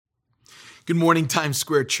Good morning, Times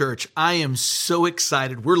Square Church. I am so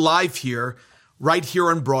excited. We're live here, right here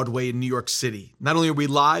on Broadway in New York City. Not only are we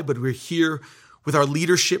live, but we're here with our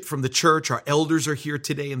leadership from the church. Our elders are here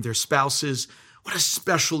today and their spouses. What a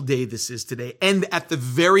special day this is today. And at the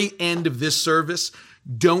very end of this service,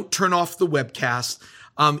 don't turn off the webcast.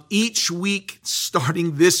 Each week,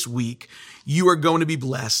 starting this week, you are going to be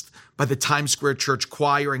blessed by the Times Square Church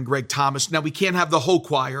choir and Greg Thomas. Now, we can't have the whole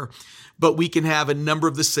choir, but we can have a number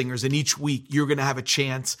of the singers. And each week, you're going to have a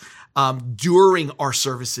chance during our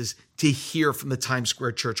services to hear from the Times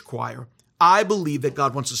Square Church choir. I believe that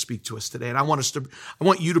God wants to speak to us today. And I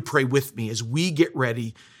want you to pray with me as we get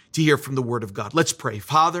ready to hear from the Word of God. Let's pray.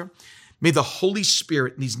 Father, may the Holy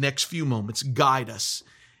Spirit in these next few moments guide us.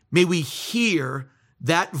 May we hear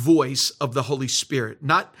that voice of the Holy Spirit,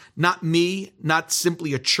 not me, not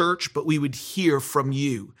simply a church, but we would hear from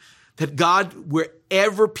you. That God,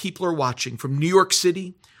 wherever people are watching from New York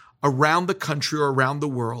City, around the country or around the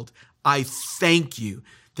world, I thank you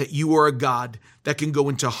that you are a God that can go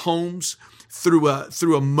into homes through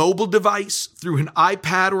a mobile device, through an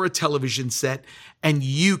iPad or a television set, and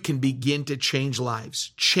you can begin to change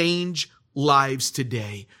lives. Change lives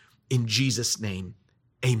today. In Jesus' name,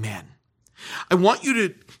 amen. I want you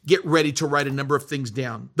to get ready to write a number of things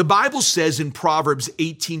down. The Bible says in Proverbs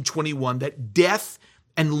 18:21 that death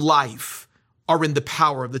and life are in the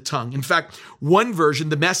power of the tongue. In fact, one version,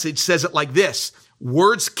 the Message, says it like this: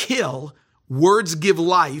 words kill, words give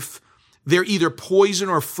life. They're either poison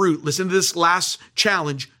or fruit. Listen to this last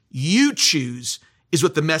challenge. You choose is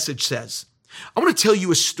what the Message says. I want to tell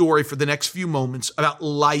you a story for the next few moments about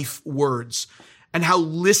life words and how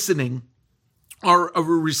listening or a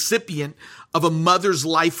recipient of a mother's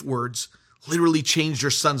life words literally changed your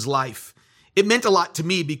son's life. It meant a lot to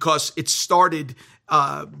me because it started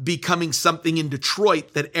becoming something in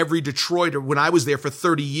Detroit that every Detroiter, when I was there for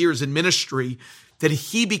 30 years in ministry, that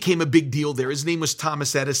he became a big deal there. His name was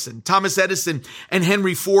Thomas Edison. Thomas Edison and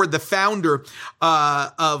Henry Ford, the founder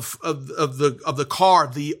of the car,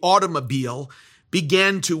 the automobile,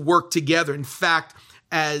 began to work together. In fact,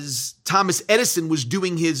 as Thomas Edison was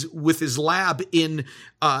doing with his lab in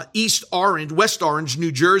West Orange,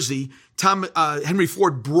 New Jersey, Henry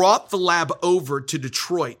Ford brought the lab over to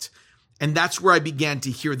Detroit. And that's where I began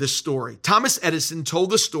to hear this story. Thomas Edison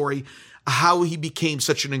told the story how he became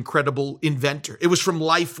such an incredible inventor. It was from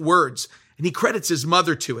life words, and he credits his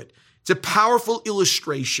mother to it. It's a powerful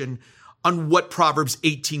illustration on what Proverbs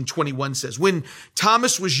 18:21 says. When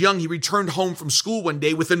Thomas was young, he returned home from school one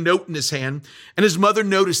day with a note in his hand, and his mother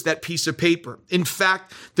noticed that piece of paper. In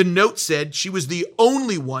fact, the note said she was the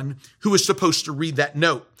only one who was supposed to read that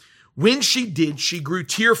note. When she did, she grew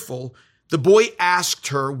tearful. The boy asked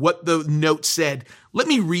her what the note said. Let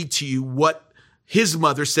me read to you what his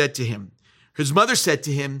mother said to him. His mother said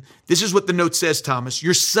to him, this is what the note says, Thomas.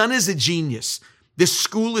 Your son is a genius. This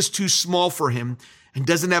school is too small for him and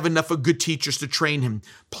doesn't have enough of good teachers to train him.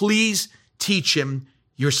 Please teach him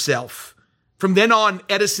yourself. From then on,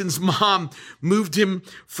 Edison's mom moved him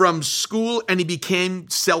from school and he became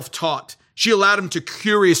self-taught. She allowed him to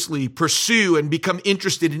curiously pursue and become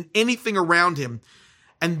interested in anything around him.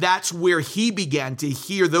 And that's where he began to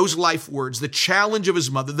hear those life words, the challenge of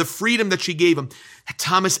his mother, the freedom that she gave him. That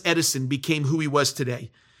Thomas Edison became who he was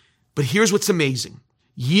today. But here's what's amazing.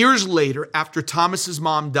 Years later, after Thomas's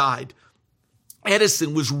mom died,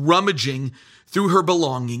 Edison was rummaging through her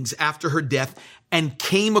belongings after her death and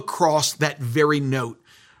came across that very note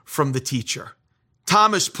from the teacher.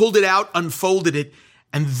 Thomas pulled it out, unfolded it,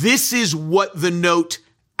 and this is what the note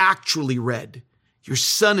actually read. Your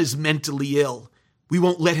son is mentally ill. We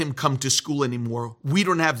won't let him come to school anymore. We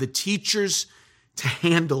don't have the teachers to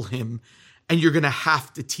handle him, and you're going to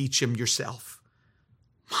have to teach him yourself.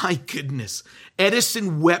 My goodness.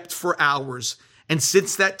 Edison wept for hours, and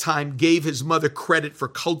since that time gave his mother credit for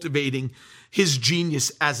cultivating his genius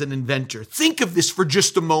as an inventor. Think of this for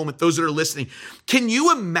just a moment, those that are listening. Can you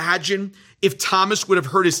imagine if Thomas would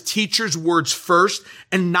have heard his teacher's words first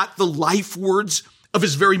and not the life words of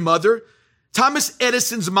his very mother? Thomas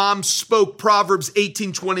Edison's mom spoke Proverbs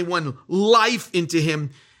 18:21 life into him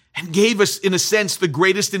and gave us, in a sense, the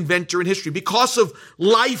greatest inventor in history. Because of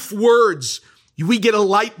life words, we get a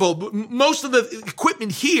light bulb. Most of the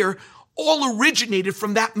equipment here all originated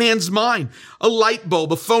from that man's mind. A light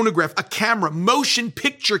bulb, a phonograph, a camera, motion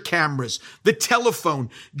picture cameras, the telephone,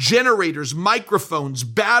 generators, microphones,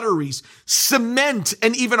 batteries, cement,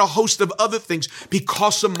 and even a host of other things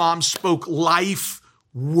because a mom spoke life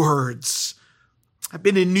words. I've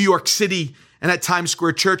been in New York City and at Times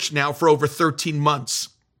Square Church now for over 13 months.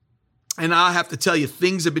 And I have to tell you,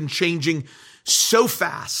 things have been changing so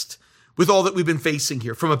fast with all that we've been facing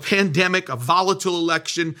here, from a pandemic, a volatile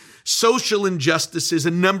election, social injustices,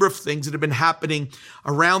 a number of things that have been happening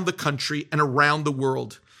around the country and around the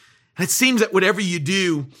world. And it seems that whatever you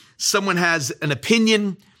do, someone has an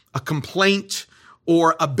opinion, a complaint,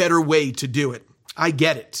 or a better way to do it. I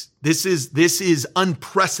get it. This is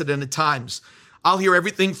unprecedented times. I'll hear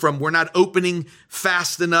everything from we're not opening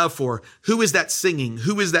fast enough, or who is that singing?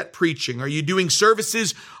 Who is that preaching? Are you doing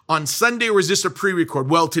services on Sunday, or is this a pre-record?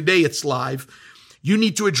 Well, today it's live. You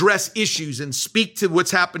need to address issues and speak to what's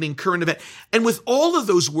happening, current event. And with all of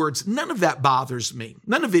those words, none of that bothers me.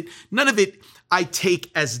 None of it I take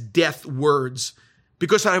as death words,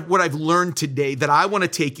 because what I've learned today, that I want to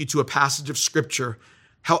take you to a passage of scripture,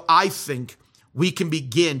 how I think we can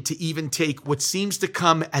begin to even take what seems to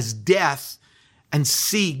come as death and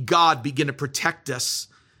see God begin to protect us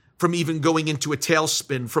from even going into a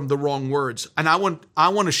tailspin from the wrong words. And I want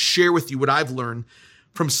to share with you what I've learned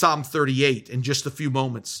from Psalm 38 in just a few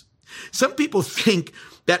moments. Some people think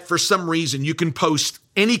that for some reason you can post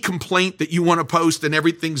any complaint that you want to post and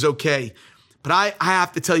everything's okay. But I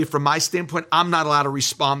have to tell you, from my standpoint, I'm not allowed to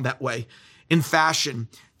respond that way in fashion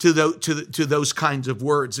to those kinds of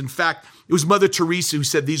words. In fact, it was Mother Teresa who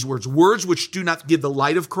said these words: words which do not give the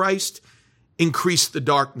light of Christ increase the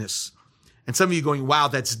darkness. And some of you going, wow,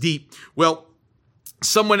 that's deep. Well,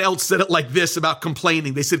 someone else said it like this about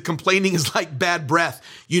complaining. They said, complaining is like bad breath.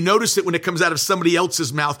 You notice it when it comes out of somebody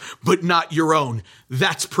else's mouth, but not your own.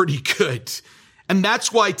 That's pretty good. And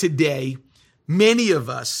that's why today, many of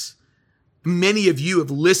you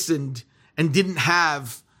have listened and didn't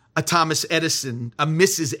have a Thomas Edison, a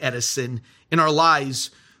Mrs. Edison in our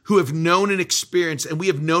lives, who have known and experienced, and we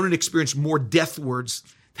have known and experienced more death words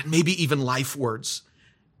than maybe even life words.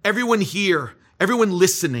 Everyone here, everyone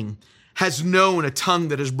listening, has known a tongue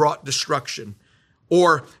that has brought destruction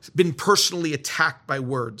or been personally attacked by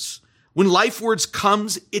words. When life words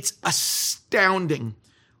comes, it's astounding.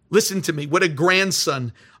 Listen to me, what a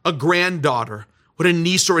grandson, a granddaughter, what a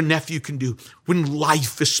niece or a nephew can do when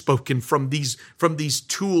life is spoken from these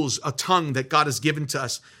tools, a tongue that God has given to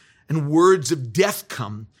us, and words of death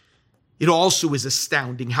come. It also is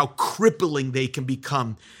astounding how crippling they can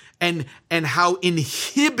become and how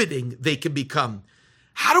inhibiting they can become.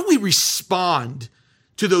 How do we respond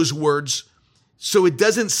to those words so it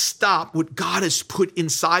doesn't stop what God has put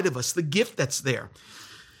inside of us, the gift that's there?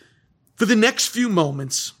 For the next few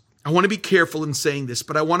moments, I want to be careful in saying this,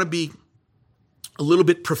 but I want to be a little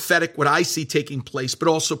bit prophetic, what I see taking place, but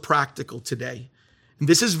also practical today. And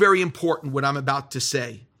this is very important, what I'm about to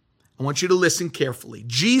say. I want you to listen carefully.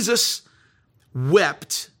 Jesus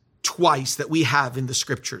wept twice that we have in the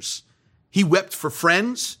scriptures. He wept for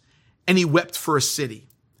friends and he wept for a city.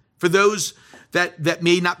 For those that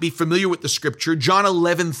may not be familiar with the scripture, John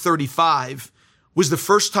 11:35 was the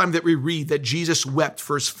first time that we read that Jesus wept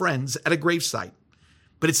for his friends at a gravesite.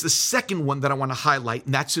 But it's the second one that I want to highlight,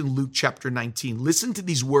 and that's in Luke chapter 19. Listen to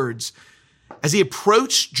these words. As he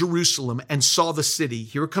approached Jerusalem and saw the city,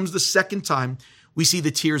 here comes the second time we see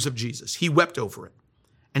the tears of Jesus. He wept over it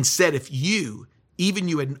and said, if you, even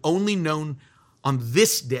you, had only known on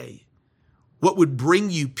this day what would bring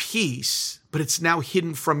you peace, but it's now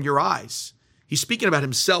hidden from your eyes. He's speaking about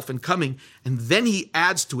himself and coming, and then he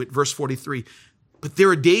adds to it, verse 43, but there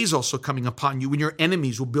are days also coming upon you when your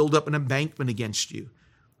enemies will build up an embankment against you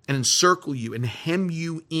and encircle you and hem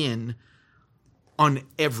you in on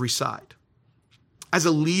every side. As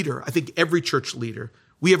a leader, I think every church leader,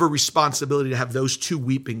 we have a responsibility to have those two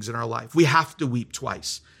weepings in our life. We have to weep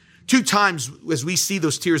twice. 2 times as we see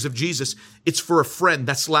those tears of Jesus, it's for a friend,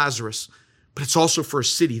 that's Lazarus, but it's also for a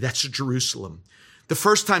city, that's Jerusalem. The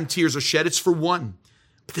first time tears are shed, it's for one.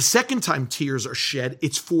 But the second time tears are shed,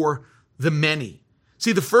 it's for the many.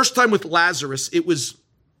 See, the first time with Lazarus, it was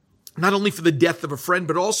not only for the death of a friend,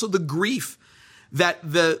 but also the grief that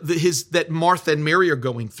that Martha and Mary are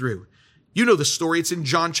going through. You know the story. It's in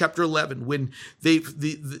John chapter 11 when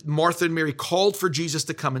Martha and Mary called for Jesus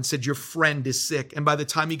to come and said, your friend is sick. And by the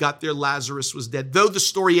time he got there, Lazarus was dead. Though the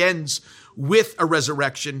story ends with a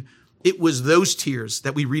resurrection, it was those tears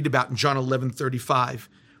that we read about in John 11:35.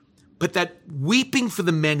 But that weeping for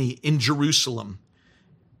the many in Jerusalem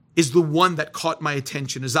is the one that caught my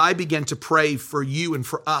attention as I began to pray for you and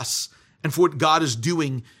for us and for what God is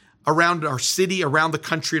doing around our city, around the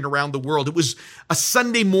country, and around the world. It was a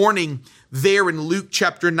Sunday morning there in Luke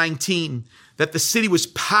chapter 19 that the city was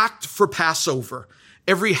packed for Passover.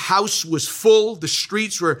 Every house was full. The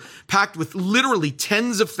streets were packed with literally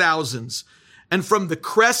tens of thousands. And from the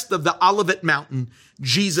crest of the Olivet Mountain,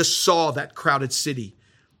 Jesus saw that crowded city.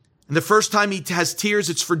 And the first time he has tears,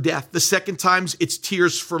 it's for death. The second time, it's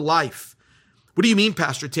tears for life. What do you mean,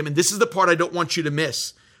 Pastor Tim? And this is the part I don't want you to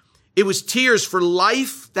miss. It was tears for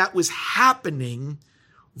life that was happening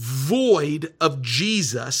void of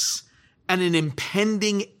Jesus and an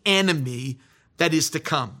impending enemy that is to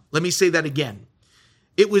come. Let me say that again.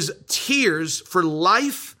 It was tears for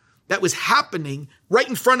life that was happening right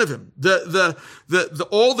in front of him.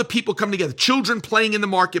 All the people come together, children playing in the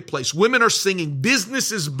marketplace, women are singing, business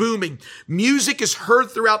is booming, music is heard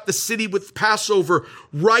throughout the city with Passover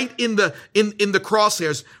right in the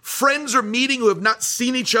crosshairs. Friends are meeting who have not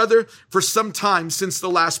seen each other for some time since the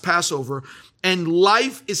last Passover, and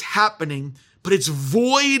life is happening, but it's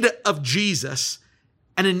void of Jesus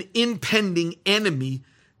and an impending enemy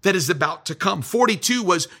that is about to come. 42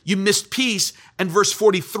 was you missed peace, and verse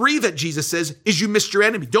 43 that Jesus says is you missed your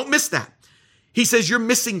enemy. Don't miss that. He says you're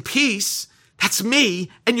missing peace, that's me,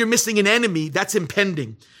 and you're missing an enemy that's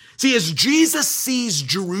impending. See, as Jesus sees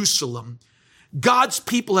Jerusalem, God's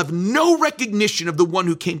people have no recognition of the one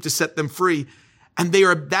who came to set them free, and they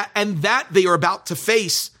are about to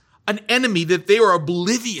face an enemy that they are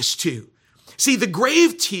oblivious to. See, the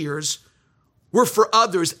grave tears were for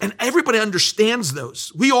others, and everybody understands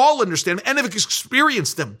those. We all understand them and have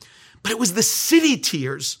experienced them. But it was the city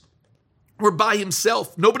tears were by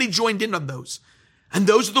himself. Nobody joined in on those. And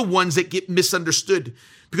those are the ones that get misunderstood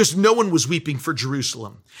because no one was weeping for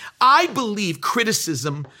Jerusalem. I believe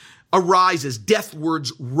criticism arises, death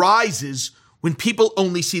words rises when people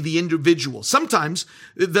only see the individual. Sometimes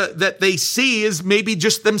that they see is maybe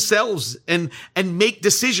just themselves and make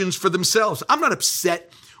decisions for themselves. I'm not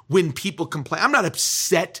upset when people complain. I'm not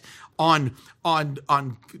upset on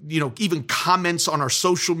even comments on our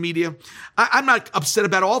social media. I'm not upset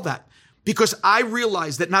about all that because I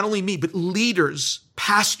realize that not only me, but leaders,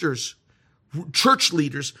 pastors, church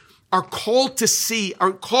leaders are called to see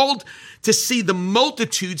the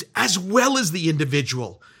multitudes as well as the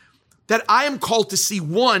individual. That I am called to see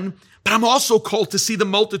one, but I'm also called to see the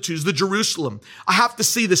multitudes, the Jerusalem. I have to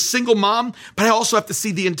see the single mom, but I also have to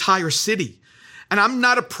see the entire city. And I'm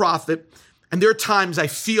not a prophet, and there are times I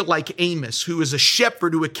feel like Amos, who is a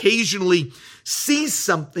shepherd who occasionally sees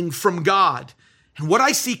something from God. And what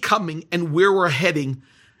I see coming and where we're heading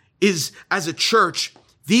is, as a church,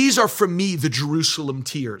 these are for me the Jerusalem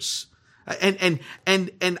tears. And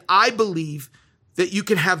I believe that you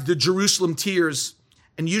can have the Jerusalem tears,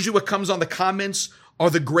 and usually what comes on the comments are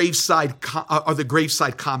the graveside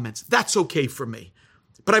comments. That's okay for me.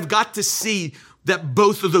 But I've got to see that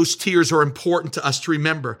both of those tears are important to us to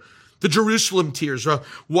remember. The Jerusalem tears,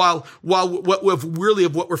 while what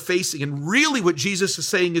we're facing. And really what Jesus is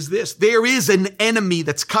saying is this: there is an enemy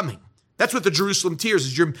that's coming. That's what the Jerusalem tears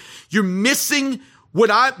is. You're missing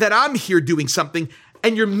that I'm here doing something,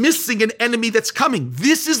 and you're missing an enemy that's coming.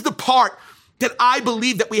 This is the part that I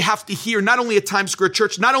believe that we have to hear, not only at Times Square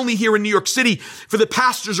Church, not only here in New York City, for the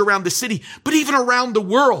pastors around the city, but even around the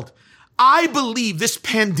world. I believe this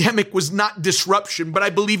pandemic was not disruption, but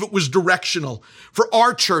I believe it was directional for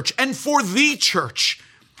our church and for the church.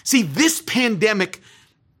 See, this pandemic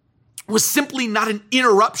was simply not an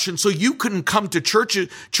interruption so you couldn't come to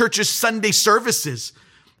church's Sunday services.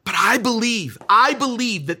 But I believe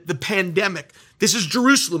that the pandemic, this is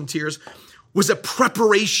Jerusalem tears, was a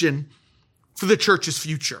preparation for the church's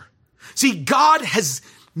future. See, God has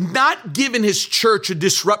not given his church a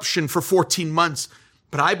disruption for 14 months,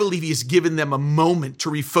 but I believe he has given them a moment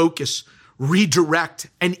to refocus, redirect,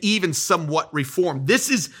 and even somewhat reform. This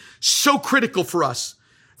is so critical for us.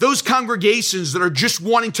 Those congregations that are just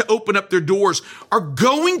wanting to open up their doors are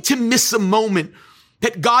going to miss a moment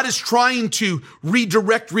that God is trying to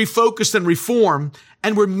redirect, refocus, and reform.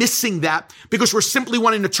 And we're missing that because we're simply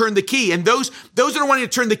wanting to turn the key. And those that are wanting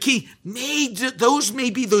to turn the key, those may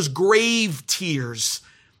be those grave tears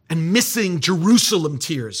and missing Jerusalem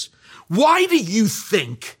tears. Why do you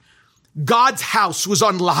think God's house was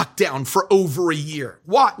on lockdown for over a year?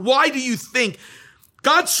 Why do you think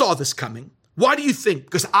God saw this coming? Why do you think?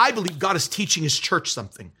 Because I believe God is teaching his church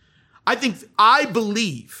something. I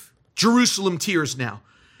believe Jerusalem tears now,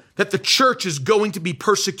 that the church is going to be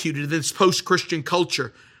persecuted in this post-Christian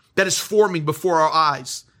culture that is forming before our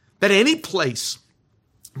eyes. That any place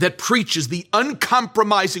that preaches the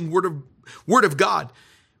uncompromising word of God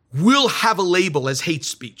will have a label as hate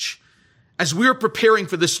speech. As we're preparing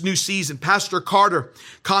for this new season, Pastor Carter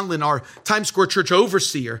Conlin, our Times Square Church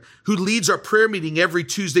overseer, who leads our prayer meeting every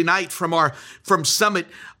Tuesday night from our Summit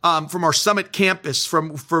campus,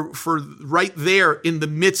 for right there in the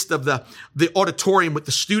midst of the auditorium with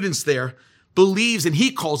the students there, believes, and he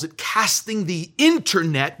calls it casting the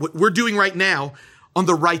internet, what we're doing right now, on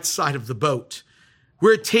the right side of the boat.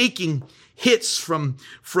 We're taking hits from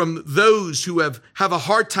those who have a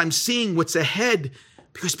hard time seeing what's ahead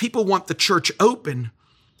because people want the church open,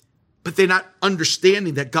 but they're not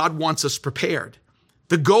understanding that God wants us prepared.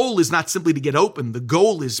 The goal is not simply to get open. The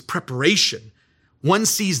goal is preparation. One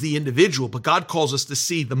sees the individual, but God calls us to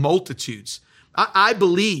see the multitudes. I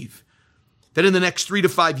believe that in the next 3 to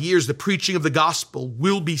 5 years, the preaching of the gospel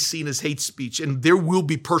will be seen as hate speech, and there will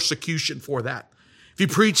be persecution for that. If you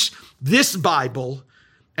preach this Bible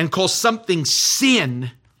and call something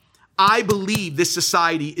sin, I believe this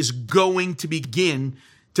society is going to begin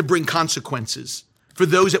to bring consequences for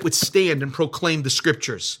those that would stand and proclaim the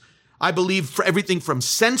scriptures. I believe for everything from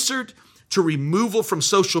censored to removal from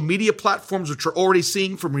social media platforms, which are already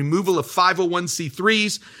seeing, from removal of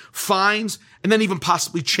 501c3s, fines, and then even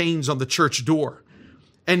possibly chains on the church door.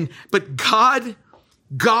 But God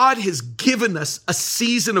has given us a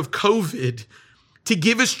season of COVID to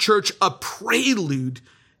give his church a prelude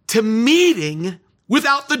to meeting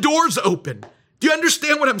without the doors open. Do you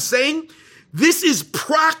understand what I'm saying? This is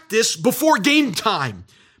practice before game time,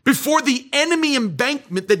 before the enemy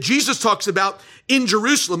embankment that Jesus talks about in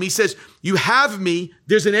Jerusalem. He says, you have me,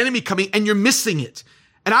 there's an enemy coming, and you're missing it.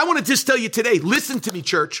 And I want to just tell you today, listen to me,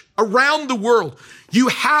 church, around the world, you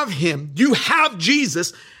have him, you have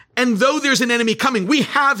Jesus, and though there's an enemy coming, we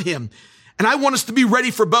have him. And I want us to be ready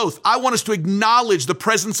for both. I want us to acknowledge the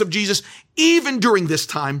presence of Jesus even during this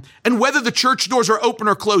time. And whether the church doors are open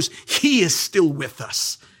or closed, he is still with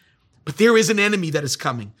us. But there is an enemy that is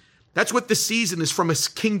coming. That's what the season is from a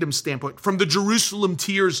kingdom standpoint, from the Jerusalem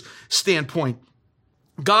tears standpoint.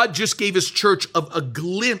 God just gave his church a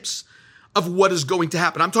glimpse of what is going to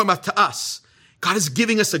happen. I'm talking about to us. God is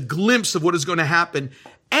giving us a glimpse of what is going to happen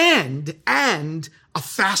and a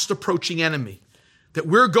fast approaching enemy. That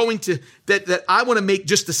we're going to, that I want to make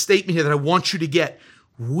just a statement here that I want you to get.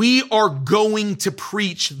 We are going to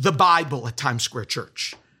preach the Bible at Times Square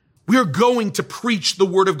Church. We are going to preach the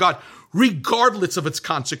word of God, regardless of its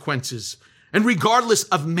consequences and regardless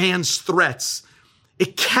of man's threats.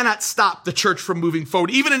 It cannot stop the church from moving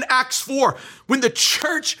forward. Even in Acts 4, when the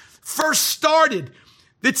church first started,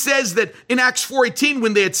 it says that in Acts 4:18,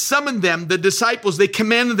 when they had summoned them, the disciples, they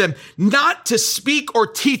commanded them not to speak or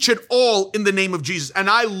teach at all in the name of Jesus. And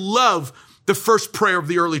I love the first prayer of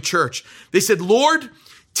the early church. They said, Lord,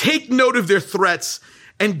 take note of their threats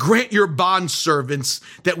and grant your bondservants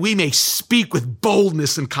that we may speak with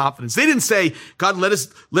boldness and confidence. They didn't say, God, let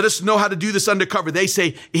us know how to do this undercover. They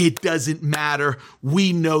say, it doesn't matter.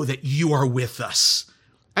 We know that you are with us.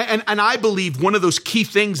 And I believe one of those key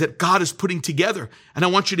things that God is putting together, and I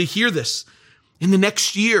want you to hear this, in the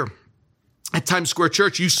next year at Times Square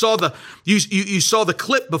Church, you saw the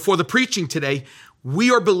clip before the preaching today.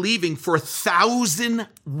 We are believing for 1,000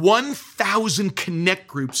 connect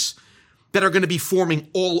groups that are going to be forming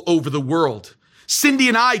all over the world. Cindy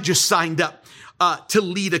and I just signed up to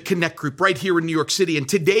lead a connect group right here in New York City. And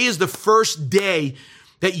today is the first day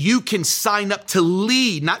that you can sign up to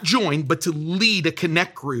lead, not join, but to lead a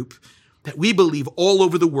connect group that we believe all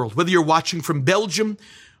over the world. Whether you're watching from Belgium,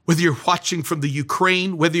 whether you're watching from the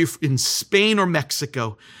Ukraine, whether you're in Spain or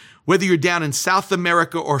Mexico, whether you're down in South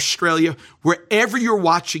America or Australia, wherever you're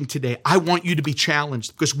watching today, I want you to be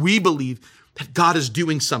challenged because we believe that God is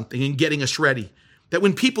doing something and getting us ready. That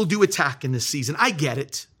when people do attack in this season, I get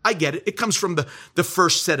it. It comes from the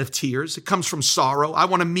first set of tears. It comes from sorrow. I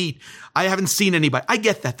want to meet. I haven't seen anybody. I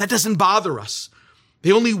get that. That doesn't bother us.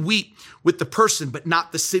 They only weep with the person, but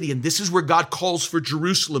not the city. And this is where God calls for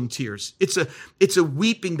Jerusalem tears. It's a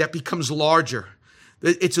weeping that becomes larger.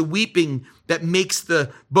 It's a weeping that makes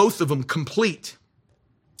both of them complete.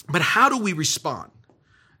 But how do we respond?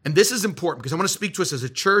 And this is important because I want to speak to us as a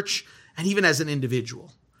church and even as an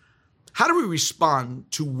individual. How do we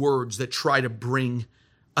respond to words that try to bring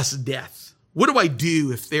us death? What do I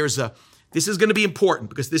do if this is going to be important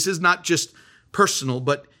because this is not just personal,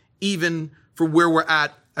 but even for where we're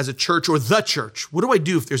at as a church or the church. What do I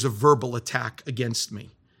do if there's a verbal attack against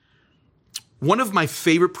me? One of my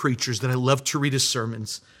favorite preachers that I love to read his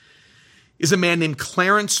sermons is a man named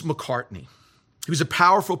Clarence Macartney. He was a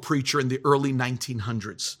powerful preacher in the early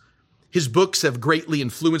 1900s. His books have greatly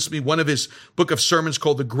influenced me. One of his book of sermons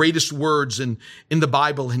called The Greatest Words in the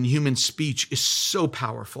Bible and Human Speech is so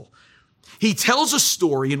powerful. He tells a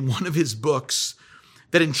story in one of his books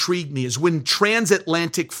that intrigued me is when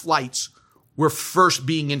transatlantic flights were first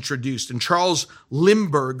being introduced. And Charles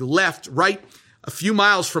Lindbergh left right a few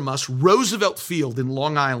miles from us, Roosevelt Field in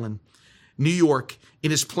Long Island, New York,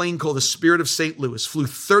 in his plane called the Spirit of St. Louis, flew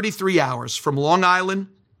 33 hours from Long Island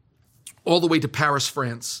all the way to Paris,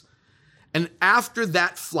 France. And after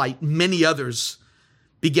that flight, many others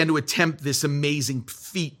began to attempt this amazing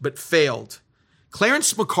feat, but failed.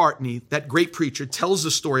 Clarence McCartney, that great preacher, tells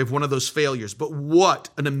the story of one of those failures, but what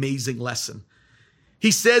an amazing lesson.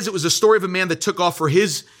 He says it was a story of a man that took off for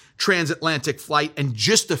his transatlantic flight, and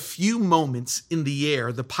just a few moments in the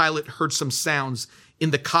air, the pilot heard some sounds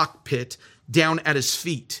in the cockpit down at his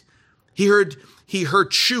feet. He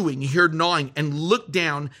heard chewing, he heard gnawing, and looked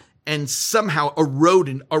down, and somehow a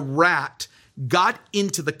rodent, a rat, got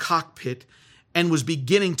into the cockpit and was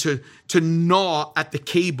beginning to gnaw at the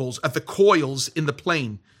cables, at the coils in the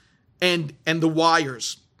plane and the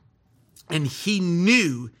wires. And he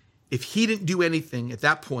knew if he didn't do anything at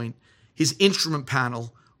that point, his instrument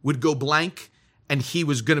panel would go blank and he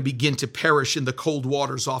was going to begin to perish in the cold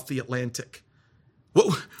waters off the Atlantic.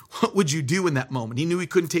 What would you do in that moment? He knew he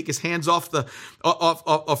couldn't take his hands off the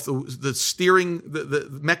steering, the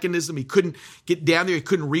mechanism. He couldn't get down there. He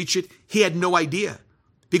couldn't reach it. He had no idea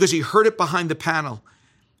because he heard it behind the panel.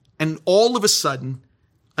 And all of a sudden,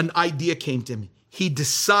 an idea came to him. He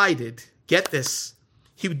decided, get this,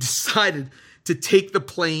 he decided to take the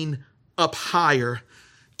plane up higher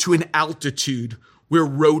to an altitude where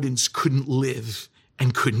rodents couldn't live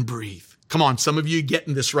and couldn't breathe. Come on, some of you are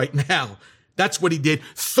getting this right now. That's what he did.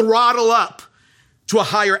 Throttle up to a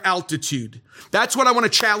higher altitude. That's what I want to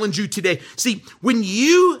challenge you today. See, when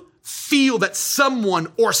you feel that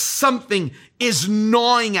someone or something is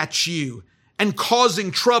gnawing at you and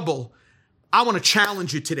causing trouble, I want to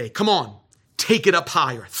challenge you today. Come on, take it up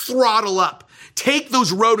higher. Throttle up. Take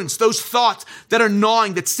those rodents, those thoughts that are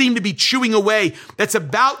gnawing, that seem to be chewing away, that's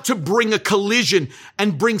about to bring a collision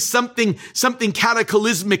and bring something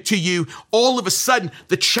cataclysmic to you. All of a sudden,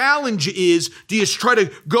 the challenge is, do you try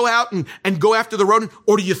to go out and go after the rodent,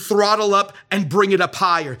 or do you throttle up and bring it up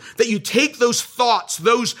higher? That you take those thoughts,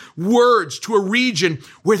 those words to a region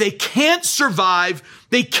where they can't survive,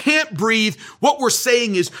 they can't breathe. What we're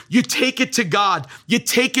saying is you take it to God, you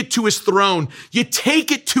take it to his throne, you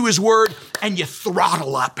take it to his word, and you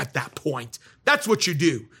throttle up at that point. That's what you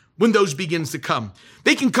do when those begins to come.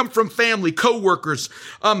 They can come from family, coworkers,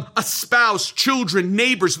 a spouse, children,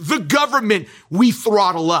 neighbors, the government. We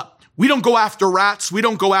throttle up. We don't go after rats. We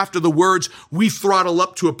don't go after the words. We throttle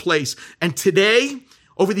up to a place. And today,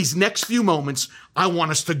 over these next few moments, I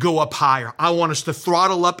want us to go up higher. I want us to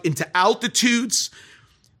throttle up into altitudes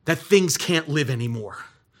that things can't live anymore.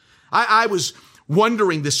 I was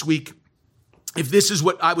wondering this week if this is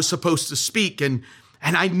what I was supposed to speak, and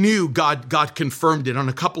I knew God confirmed it on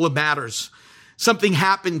a couple of matters. Something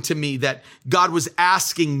happened to me that God was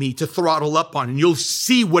asking me to throttle up on, and you'll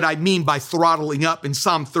see what I mean by throttling up in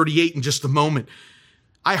Psalm 38 in just a moment.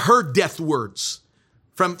 I heard death words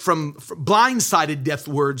from blindsided death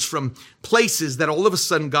words from places that all of a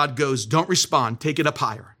sudden God goes, don't respond, take it up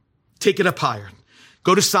higher. Take it up higher.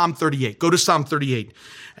 Go to Psalm 38. Go to Psalm 38.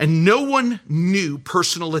 And no one knew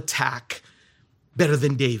personal attack better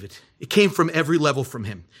than David. It came from every level from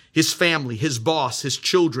him. His family, his boss, his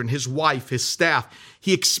children, his wife, his staff.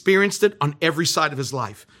 He experienced it on every side of his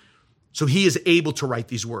life. So he is able to write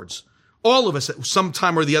these words. All of us at some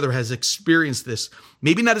time or the other has experienced this.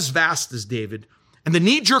 Maybe not as vast as David. And the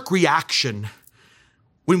knee-jerk reaction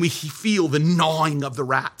when we feel the gnawing of the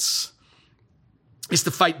rats is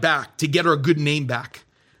to fight back, to get our good name back.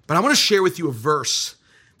 But I want to share with you a verse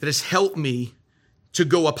that has helped me to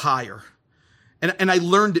go up higher. And I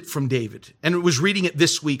learned it from David. And I was reading it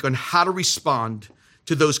this week on how to respond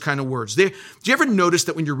to those kind of words. Do you ever notice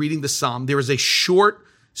that when you're reading the Psalm, there is a short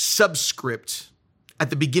subscript at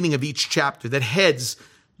the beginning of each chapter that heads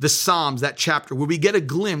the Psalms, that chapter, where we get a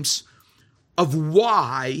glimpse of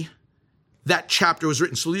why that chapter was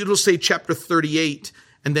written. So it'll say chapter 38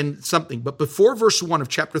 and then something. But before verse 1 of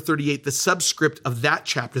chapter 38, the subscript of that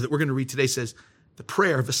chapter that we're going to read today says, the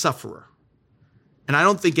prayer of a sufferer. And I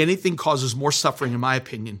don't think anything causes more suffering, in my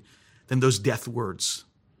opinion, than those death words.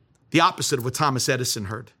 The opposite of what Thomas Edison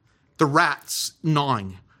heard. The rats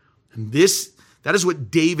gnawing. And that is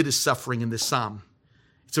what David is suffering in this psalm.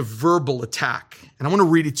 It's a verbal attack. And I want to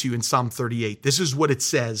read it to you in Psalm 38. This is what it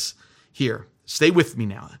says here. Stay with me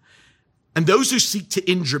now. And those who seek to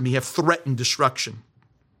injure me have threatened destruction.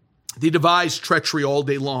 They devise treachery all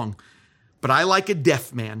day long. But I, like a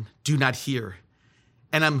deaf man, do not hear.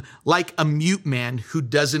 And I'm like a mute man who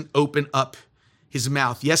doesn't open up his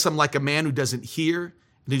mouth. Yes, I'm like a man who doesn't hear,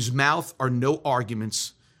 in whose mouth are no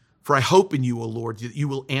arguments. For I hope in you, O Lord, that you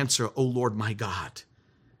will answer, O Lord, my God.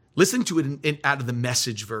 Listen to it out of the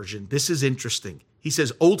Message version. This is interesting. He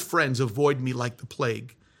says, old friends avoid me like the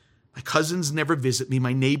plague. My cousins never visit me.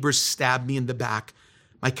 My neighbors stab me in the back.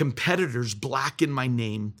 My competitors blacken my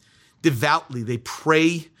name. Devoutly, they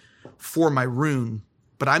pray for my ruin.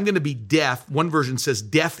 but I'm going to be deaf. One version says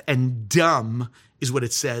deaf and dumb is what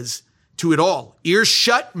it says to it all. Ears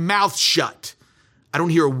shut, mouth shut. I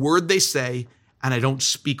don't hear a word they say, and I don't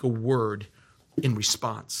speak a word in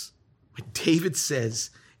response. What David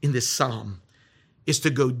says in this psalm is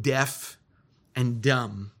to go deaf and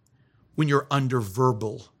dumb when you're under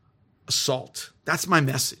verbal assault. That's my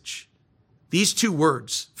message. These two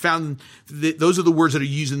words those are the words that are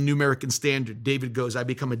used in the New American Standard. David goes, I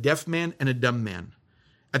become a deaf man and a dumb man.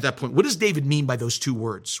 At that point, what does David mean by those two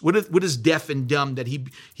words? What is deaf and dumb that he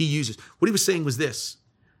uses? What he was saying was this,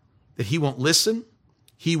 that he won't listen,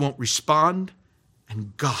 he won't respond,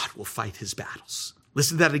 and God will fight his battles.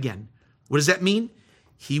 Listen to that again. What does that mean?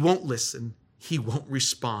 He won't listen, he won't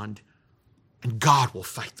respond, and God will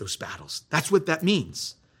fight those battles. That's what that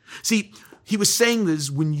means. See, he was saying this,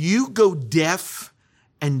 when you go deaf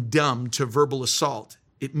and dumb to verbal assault,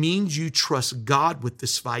 it means you trust God with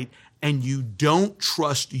this fight and you don't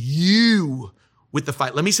trust you with the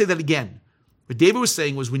fight. Let me say that again. What David was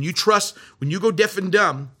saying was when you go deaf and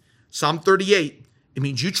dumb, Psalm 38, it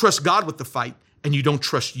means you trust God with the fight and you don't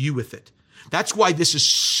trust you with it. That's why this is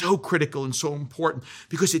so critical and so important,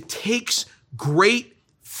 because it takes great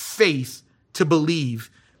faith to believe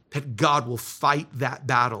that God will fight that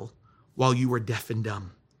battle while you are deaf and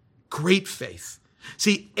dumb. Great faith.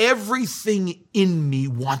 See, everything in me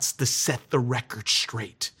wants to set the record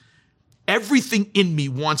straight. Everything in me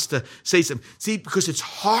wants to say something. See, because it's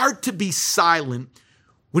hard to be silent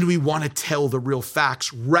when we want to tell the real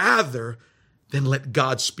facts rather than let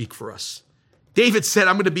God speak for us. David said,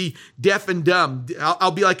 I'm going to be deaf and dumb.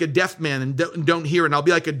 I'll be like a deaf man and don't hear, and I'll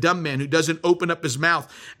be like a dumb man who doesn't open up his mouth.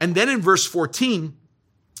 And then in verse 14,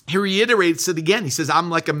 he reiterates it again. He says, I'm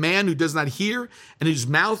like a man who does not hear, and his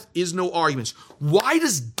mouth is no arguments. Why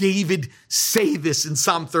does David say this in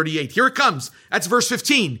Psalm 38? Here it comes. That's verse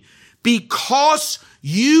 15. Because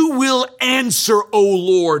you will answer, O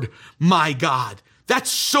Lord, my God. That's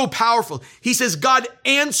so powerful. He says, God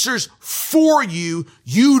answers for you.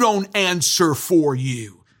 You don't answer for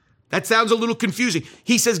you. That sounds a little confusing.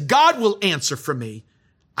 He says, God will answer for me.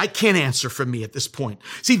 I can't answer for me at this point.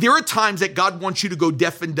 See, there are times that God wants you to go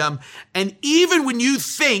deaf and dumb. And even when you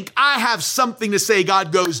think I have something to say,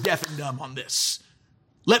 God goes deaf and dumb on this.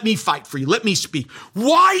 Let me fight for you. Let me speak.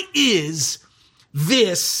 Why is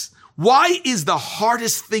the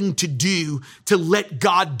hardest thing to do to let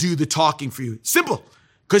God do the talking for you? Simple,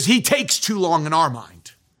 because he takes too long in our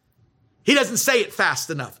mind. He doesn't say it fast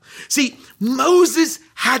enough. See, Moses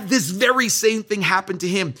had this very same thing happen to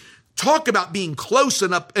him. Talk about being close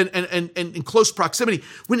and up and in close proximity.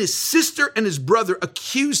 When his sister and his brother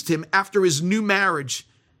accused him after his new marriage.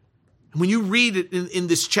 And when you read it in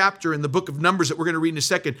this chapter in the book of Numbers that we're going to read in a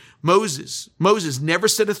second, Moses never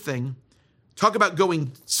said a thing. Talk about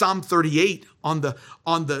going Psalm 38 on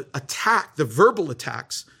the attack, the verbal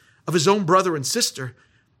attacks of his own brother and sister.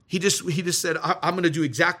 He just said, I'm going to do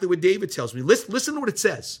exactly what David tells me. Listen to what it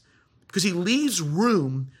says, because he leaves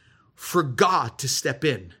room for God to step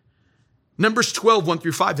in. Numbers 12,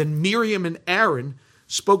 1-5. Then Miriam and Aaron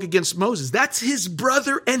spoke against Moses. That's his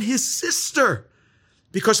brother and his sister,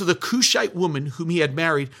 because of the Cushite woman whom he had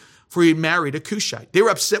married, for he had married a Cushite. They were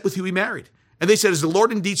upset with who he married. And they said, has the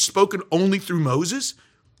Lord indeed spoken only through Moses?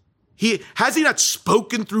 Has he not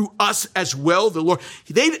spoken through us as well, the Lord?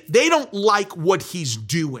 They don't like what he's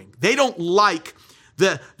doing. They don't like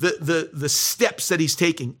the steps that he's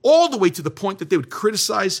taking, all the way to the point that they would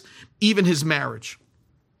criticize even his marriage.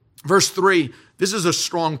 Verse 3, this is a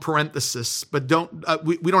strong parenthesis, but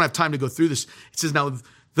we don't have time to go through this. It says, now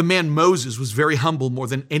the man Moses was very humble, more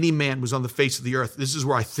than any man was on the face of the earth. This is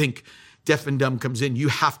where I think deaf and dumb comes in. You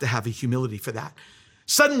have to have a humility for that.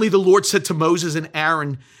 Suddenly the Lord said to Moses and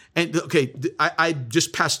Aaron, and okay, I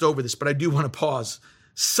just passed over this, but I do want to pause.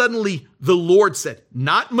 Suddenly the Lord said,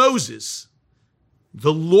 not Moses.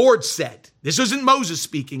 The Lord said, this isn't Moses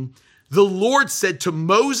speaking. The Lord said to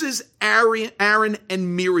Moses, Aaron,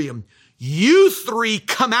 and Miriam, you three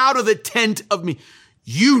come out of the tent of me.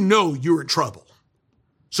 You know you're in trouble.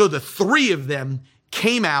 So the three of them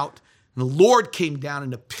came out, and the Lord came down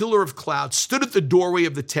in a pillar of cloud, stood at the doorway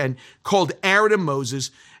of the tent, called Aaron and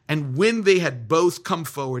Moses. And when they had both come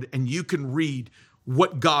forward, and you can read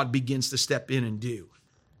what God begins to step in and do.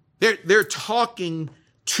 They're talking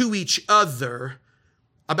to each other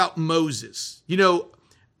about Moses. You know,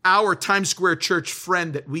 our Times Square Church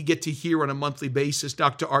friend that we get to hear on a monthly basis,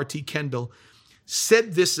 Dr. R.T. Kendall,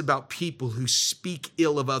 said this about people who speak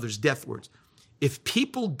ill of others, death words. If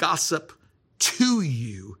people gossip to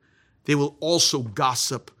you, they will also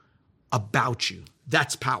gossip about you.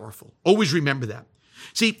 That's powerful. Always remember that.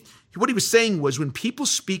 See, what he was saying was when people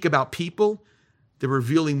speak about people, they're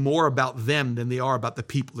revealing more about them than they are about the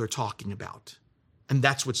people they're talking about. And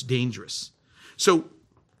that's what's dangerous. So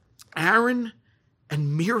Aaron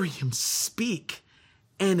and Miriam speak,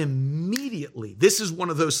 and immediately, this is one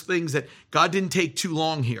of those things that God didn't take too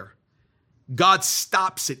long here. God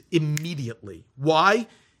stops it immediately. Why?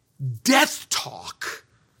 Death talk.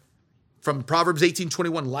 From Proverbs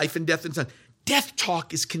 18:21, life and death and son. Death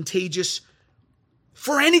talk is contagious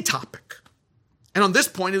for any topic. And on this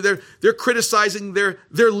point, they're criticizing their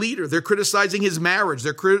leader. They're criticizing his marriage.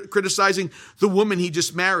 They're criticizing the woman he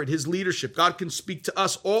just married, his leadership. God can speak to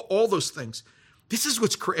us, all those things. This is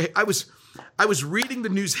what's crazy. I was reading the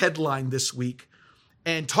news headline this week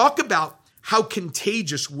and talk about how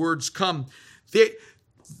contagious words come.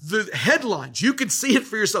 The headlines, you can see it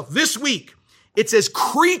for yourself. This week, it says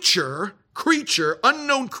creature,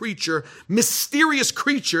 unknown creature, mysterious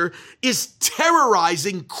creature is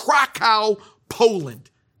terrorizing Krakow, Poland,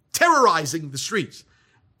 terrorizing the streets.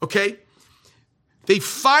 Okay? They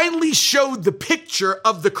finally showed the picture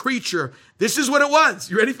of the creature. This is what it was.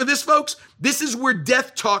 You ready for this, folks? This is where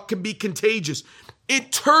death talk can be contagious.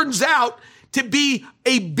 It turns out to be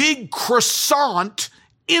a big croissant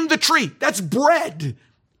in the tree. That's bread.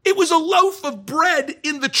 It was a loaf of bread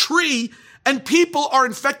in the tree, and people are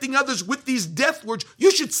infecting others with these death words. You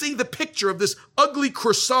should see the picture of this ugly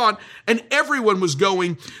croissant, and everyone was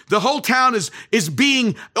going, the whole town is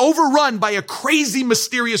being overrun by a crazy,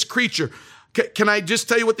 mysterious creature. Can I just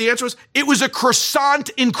tell you what the answer was? It was a croissant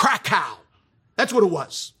in Krakow. That's what it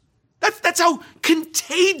was. That's how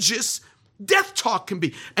contagious death talk can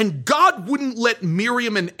be. And God wouldn't let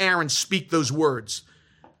Miriam and Aaron speak those words.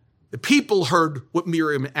 The people heard what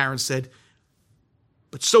Miriam and Aaron said,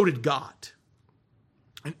 but so did God.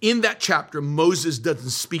 And in that chapter, Moses doesn't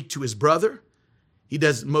speak to his brother.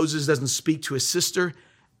 Moses doesn't speak to his sister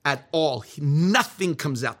at all. Nothing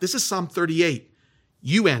comes out. This is Psalm 38.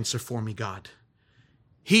 You answer for me, God.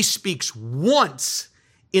 He speaks once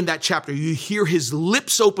in that chapter. You hear his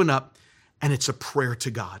lips open up, and it's a prayer to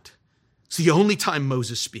God. It's the only time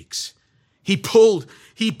Moses speaks. He pulled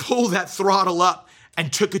that throttle up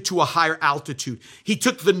and took it to a higher altitude. He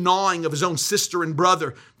took the gnawing of his own sister and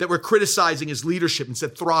brother that were criticizing his leadership and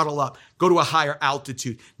said, throttle up, go to a higher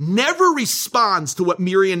altitude. Never responds to what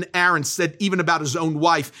Miriam and Aaron said, even about his own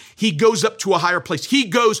wife. He goes up to a higher place.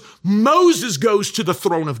 Moses goes to the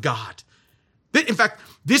throne of God. In fact,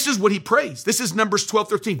 this is what he prays. This is Numbers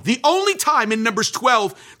 12:13. The only time in Numbers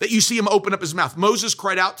 12 that you see him open up his mouth. Moses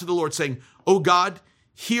cried out to the Lord saying, oh God,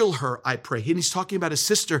 heal her, I pray. And he's talking about his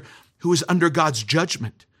sister who is under God's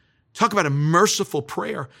judgment. Talk about a merciful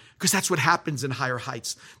prayer, because that's what happens in higher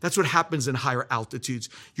heights. That's what happens in higher altitudes.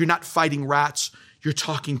 You're not fighting rats. You're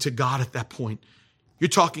talking to God at that point. You're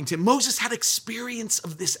talking to him. Moses had experience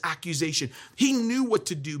of this accusation. He knew what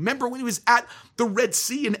to do. Remember when he was at the Red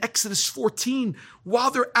Sea in Exodus 14? While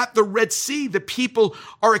they're at the Red Sea, the people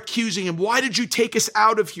are accusing him. Why did you take us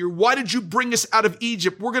out of here? Why did you bring us out of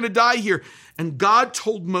Egypt? We're going to die here. And God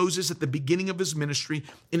told Moses at the beginning of his ministry,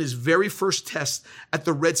 in his very first test at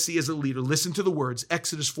the Red Sea as a leader, listen to the words,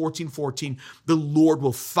 Exodus 14:14, the Lord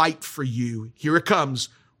will fight for you. Here it comes,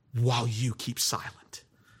 while you keep silent.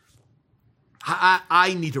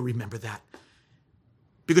 I need to remember that,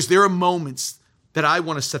 because there are moments that I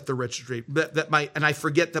want to set the record straight, and I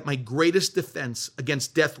forget that my greatest defense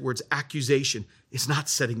against death words, accusation, is not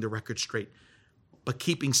setting the record straight, but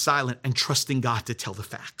keeping silent and trusting God to tell the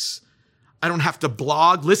facts. I don't have to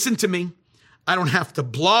blog. Listen to me. I don't have to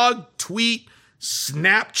blog, tweet,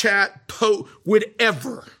 Snapchat, post,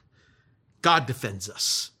 whatever. God defends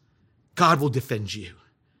us. God will defend you.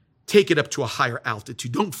 Take it up to a higher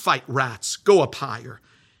altitude. Don't fight rats. Go up higher.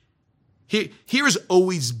 Here's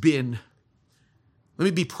always been, let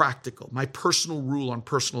me be practical, my personal rule on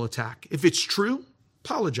personal attack. If it's true,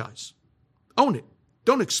 apologize. Own it.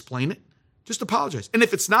 Don't explain it. Just apologize. And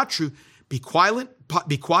if it's not true, be quiet,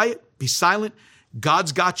 be silent.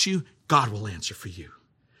 God's got you. God will answer for you.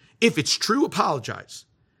 If it's true, apologize.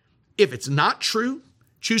 If it's not true,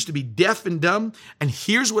 choose to be deaf and dumb. And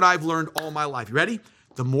here's what I've learned all my life. You ready?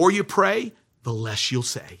 The more you pray, the less you'll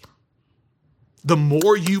say. The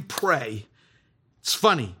more you pray, it's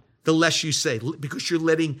funny, the less you say, because you're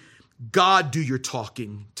letting God do your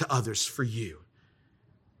talking to others for you.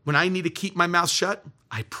 When I need to keep my mouth shut,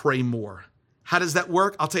 I pray more. How does that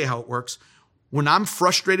work? I'll tell you how it works. When I'm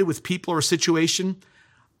frustrated with people or a situation,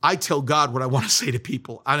 I tell God what I want to say to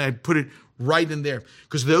people, and I put it right in there.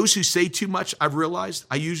 Because those who say too much, I've realized,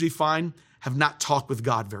 I usually find, have not talked with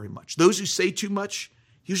God very much. Those who say too much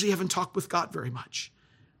usually haven't talked with God very much.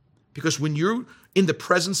 Because when you're in the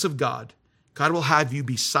presence of God, God will have you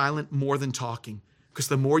be silent more than talking. Because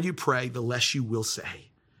the more you pray, the less you will say.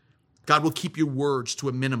 God will keep your words to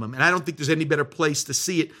a minimum. And I don't think there's any better place to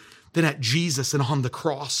see it than at Jesus and on the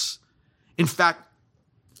cross. In fact,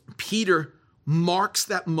 Peter marks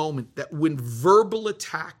that moment that when verbal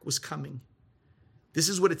attack was coming. This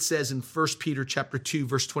is what it says in 1 Peter chapter 2,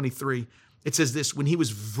 verse 23. It says this, when he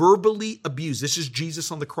was verbally abused, this is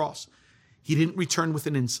Jesus on the cross, he didn't return with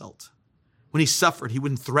an insult. When he suffered, he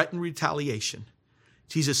wouldn't threaten retaliation.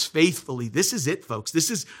 Jesus faithfully, this is it, folks. This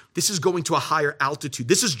is going to a higher altitude.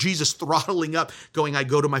 This is Jesus throttling up, going, I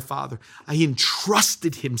go to my Father. He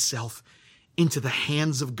entrusted himself into the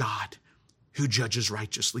hands of God who judges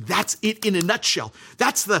righteously. That's it in a nutshell.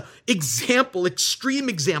 That's the example, extreme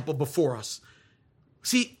example before us.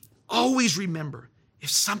 See, always remember, if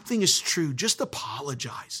something is true, just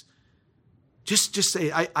apologize. Just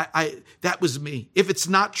say, I that was me. If it's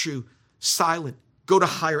not true, silent, go to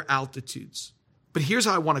higher altitudes. But here's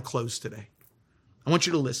how I want to close today. I want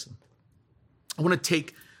you to listen. I want to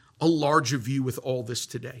take a larger view with all this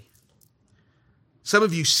today. Some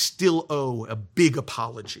of you still owe a big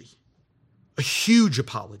apology, a huge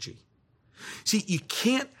apology. See, you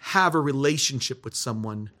can't have a relationship with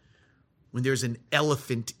someone when there's an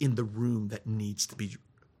elephant in the room that needs to be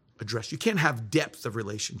addressed. You can't have depth of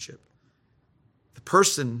relationship. The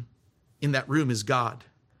person in that room is God.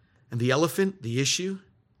 And the elephant, the issue,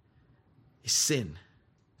 is sin.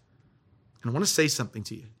 And I want to say something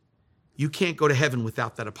to you. You can't go to heaven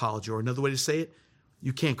without that apology. Or another way to say it,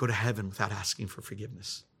 you can't go to heaven without asking for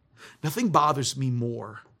forgiveness. Nothing bothers me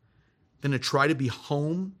more than to try to be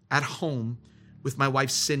at home with my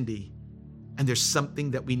wife, Cindy, and there's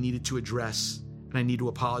something that we needed to address and I need to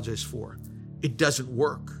apologize for. It doesn't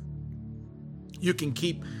work. You can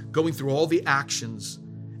keep going through all the actions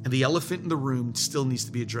and the elephant in the room still needs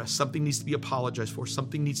to be addressed. Something needs to be apologized for.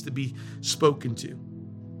 Something needs to be spoken to.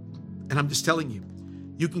 And I'm just telling you,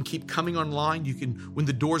 you can keep coming online. You can, when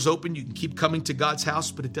the doors open, you can keep coming to God's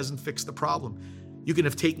house, but it doesn't fix the problem. You can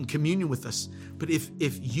have taken communion with us. But if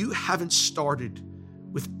you haven't started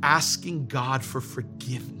with asking God for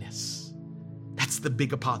forgiveness, that's the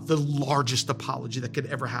big apology, the largest apology that could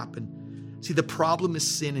ever happen. See, the problem is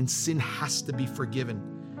sin, and sin has to be forgiven.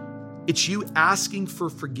 It's you asking for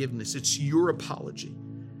forgiveness. It's your apology.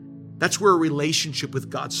 That's where a relationship with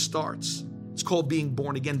God starts. It's called being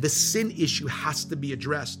born again. The sin issue has to be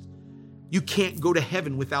addressed. You can't go to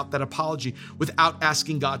heaven without that apology, without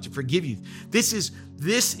asking God to forgive you. This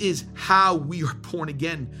is how we are born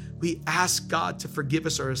again. We ask God to forgive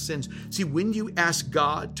us our sins. See, when you ask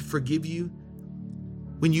God to forgive you,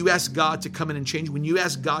 when you ask God to come in and change, when you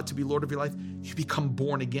ask God to be Lord of your life, you become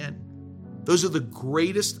born again. Those are the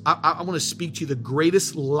greatest, I want to speak to you, the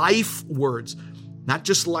greatest life words, not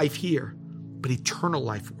just life here, but eternal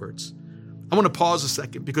life words. I want to pause a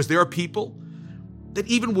second because there are people that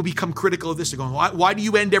even will become critical of this. They're going, why do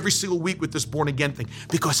you end every single week with this born again thing?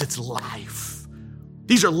 Because it's life.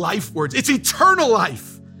 These are life words. It's eternal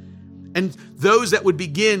life. And those that would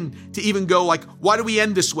begin to even go like, why do we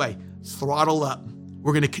end this way? Throttle up.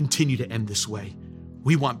 We're going to continue to end this way.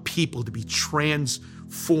 We want people to be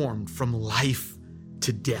transformed from life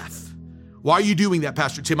to death. Why are you doing that,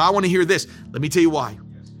 Pastor Tim? I want to hear this. Let me tell you why.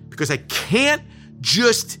 Because I can't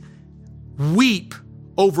just weep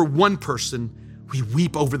over one person. We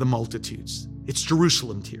weep over the multitudes. It's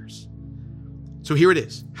Jerusalem tears. So here it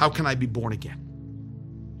is. How can I be born again?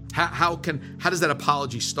 How does that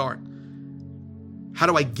apology start? How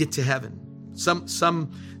do I get to heaven? Some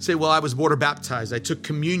say, well, I was water baptized. I took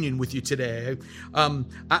communion with you today.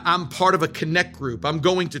 I'm part of a connect group. I'm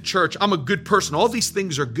going to church. I'm a good person. All these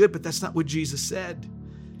things are good, but that's not what Jesus said.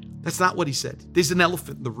 That's not what he said. There's an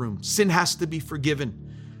elephant in the room. Sin has to be forgiven.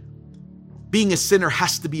 Being a sinner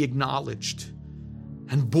has to be acknowledged.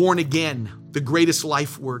 And born again, the greatest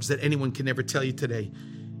life words that anyone can ever tell you today,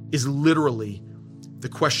 is literally the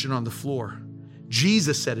question on the floor.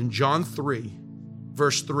 Jesus said in John 3,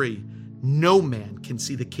 verse 3, no man can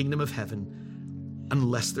see the kingdom of heaven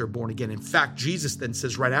unless they're born again. In fact, Jesus then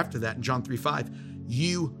says right after that in John 3:5,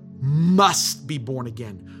 you must be born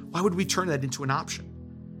again. Why would we turn that into an option?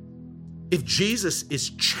 If Jesus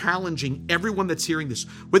is challenging everyone that's hearing this,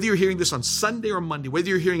 whether you're hearing this on Sunday or Monday, whether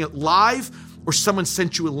you're hearing it live or someone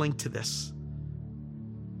sent you a link to this,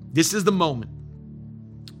 this is the moment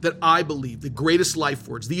that I believe the greatest life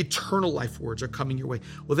words, the eternal life words are coming your way.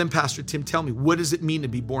 Well then, Pastor Tim, tell me, what does it mean to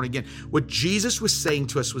be born again? What Jesus was saying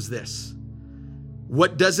to us was this.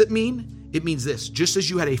 What does it mean? It means this. Just as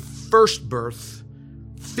you had a first birth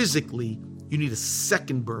physically, you need a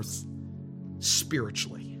second birth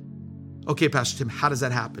spiritually. Okay, Pastor Tim, how does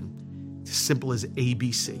that happen? It's as simple as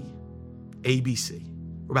ABC. ABC.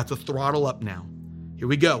 We're about to throttle up now. Here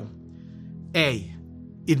we go. A,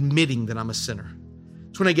 admitting that I'm a sinner.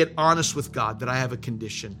 It's when I get honest with God that I have a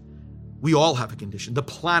condition. We all have a condition. The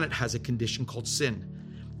planet has a condition called sin.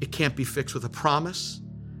 It can't be fixed with a promise,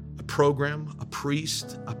 a program, a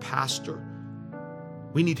priest, a pastor.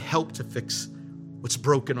 We need help to fix what's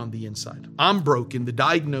broken on the inside. I'm broken. The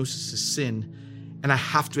diagnosis is sin, and I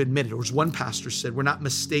have to admit it. Or as one pastor said, we're not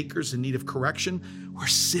mistakers in need of correction. We're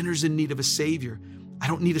sinners in need of a Savior. I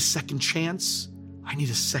don't need a second chance. I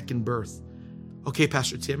need a second birth. Okay,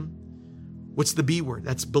 Pastor Tim, what's the B word?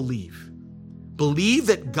 That's believe. Believe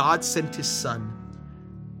that God sent his son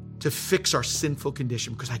to fix our sinful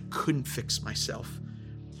condition because I couldn't fix myself.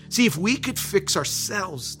 See, if we could fix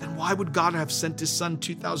ourselves, then why would God have sent his son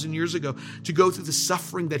 2,000 years ago to go through the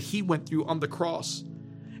suffering that he went through on the cross?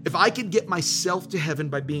 If I could get myself to heaven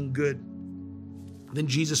by being good, then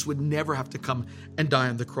Jesus would never have to come and die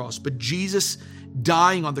on the cross. But Jesus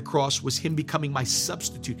dying on the cross was him becoming my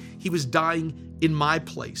substitute. He was dying in my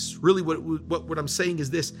place. Really, what I'm saying is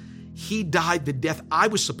this. He died the death I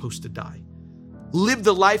was supposed to die, lived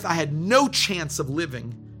the life I had no chance of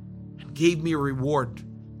living, and gave me a reward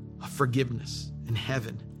of forgiveness in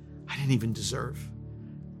heaven I didn't even deserve.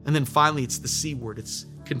 And then finally, it's the C word. It's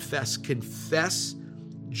confess. Confess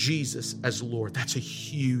Jesus as Lord. That's a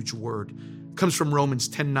huge word. It comes from Romans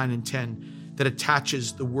 10:9 and 10 that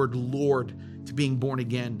attaches the word Lord to being born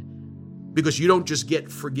again. Because you don't just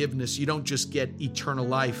get forgiveness. You don't just get eternal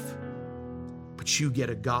life. But you get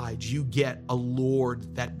a guide. You get a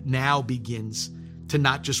Lord that now begins to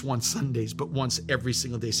not just once Sundays, but once every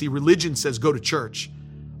single day. See, religion says go to church.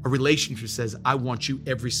 A relationship says, I want you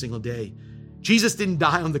every single day. Jesus didn't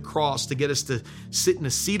die on the cross to get us to sit in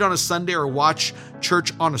a seat on a Sunday or watch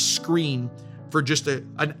church on a screen for just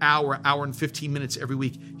an hour and 15 minutes every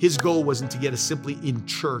week. His goal wasn't to get us simply in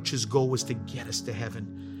church. His goal was to get us to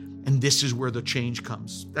heaven. And this is where the change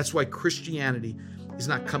comes. That's why Christianity is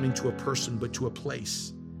not coming to a person, but to a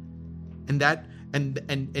place. And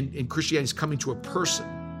Christianity is coming to a person,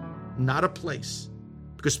 not a place.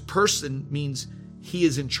 Because person means he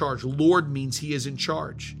is in charge. Lord means he is in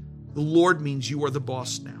charge. The Lord means you are the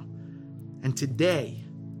boss now. And today,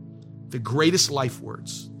 the greatest life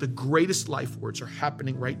words are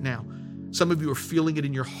happening right now. Some of you are feeling it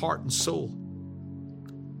in your heart and soul.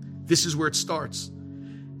 This is where it starts.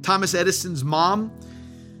 Thomas Edison's mom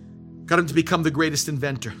got him to become the greatest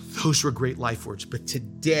inventor. Those were great life words. But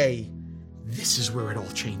today, this is where it all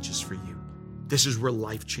changes for you. This is where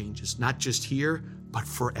life changes, not just here, but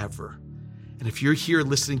forever. And if you're here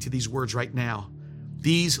listening to these words right now,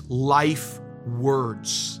 these life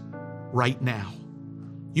words right now,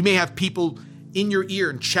 you may have people in your ear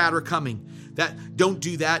and chatter coming that don't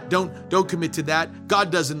do that, don't commit to that.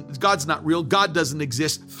 God's not real. God doesn't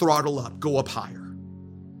exist. Throttle up, go up higher.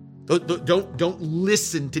 Don't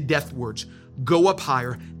listen to death words. Go up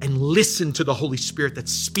higher and listen to the Holy Spirit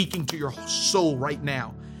that's speaking to your soul right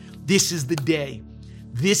now. This is the day.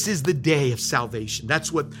 This is the day of salvation.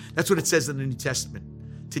 That's what it says in the New Testament.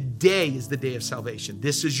 Today is the day of salvation.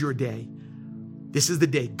 This is your day. This is the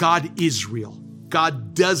day. God is real.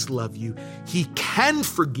 God does love you. He can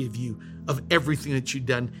forgive you of everything that you've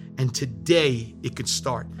done. And today it could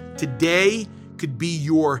start. Today could be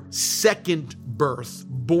your second birth,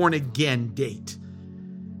 born again date.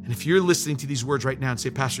 And if you're listening to these words right now and say,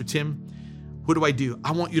 Pastor Tim, what do I do?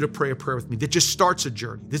 I want you to pray a prayer with me that just starts a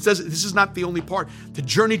journey. This is not the only part. The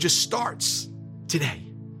journey just starts today.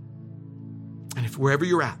 And if wherever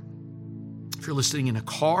you're at, if you're listening in a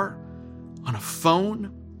car, on a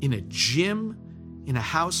phone, in a gym, in a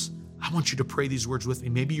house, I want you to pray these words with me.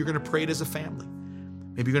 Maybe you're going to pray it as a family.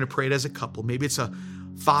 Maybe you're going to pray it as a couple. Maybe it's a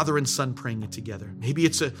father and son praying it together. Maybe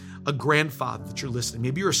it's a grandfather that you're listening.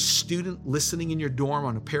 Maybe you're a student listening in your dorm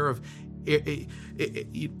on a pair of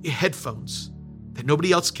headphones that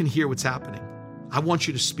nobody else can hear what's happening. I want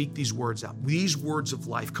you to speak these words out, these words of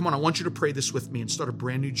life. Come on, I want you to pray this with me and start a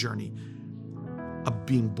brand new journey of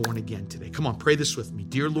being born again today. Come on, pray this with me.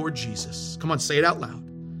 Dear Lord Jesus, come on, say it out loud.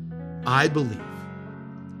 I believe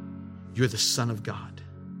you're the Son of God.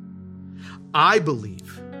 I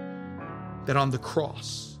believe that on the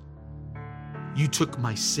cross, you took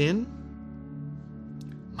my sin,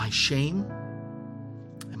 my shame,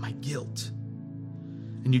 and my guilt,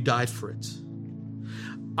 and you died for it.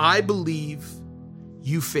 I believe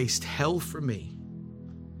you faced hell for me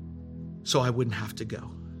so I wouldn't have to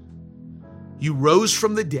go. You rose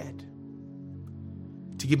from the dead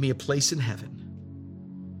to give me a place in heaven,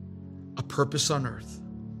 a purpose on earth,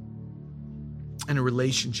 and a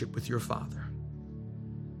relationship with your Father.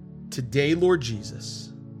 Today, Lord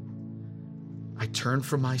Jesus, I turn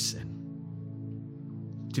from my sin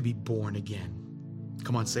to be born again.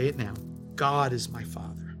 Come on, say it now. God is my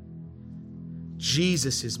Father.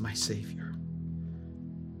 Jesus is my Savior.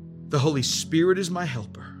 The Holy Spirit is my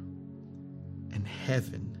helper. And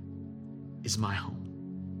heaven is my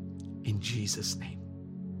home. In Jesus' name,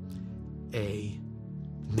 amen.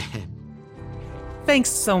 Thanks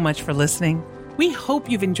so much for listening. We hope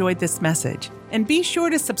you've enjoyed this message, and be sure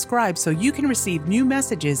to subscribe so you can receive new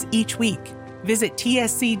messages each week. Visit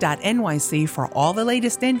tsc.nyc for all the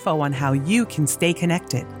latest info on how you can stay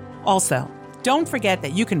connected. Also, don't forget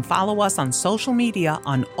that you can follow us on social media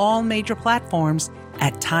on all major platforms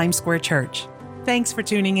at Times Square Church. Thanks for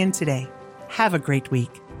tuning in today. Have a great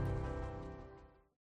week.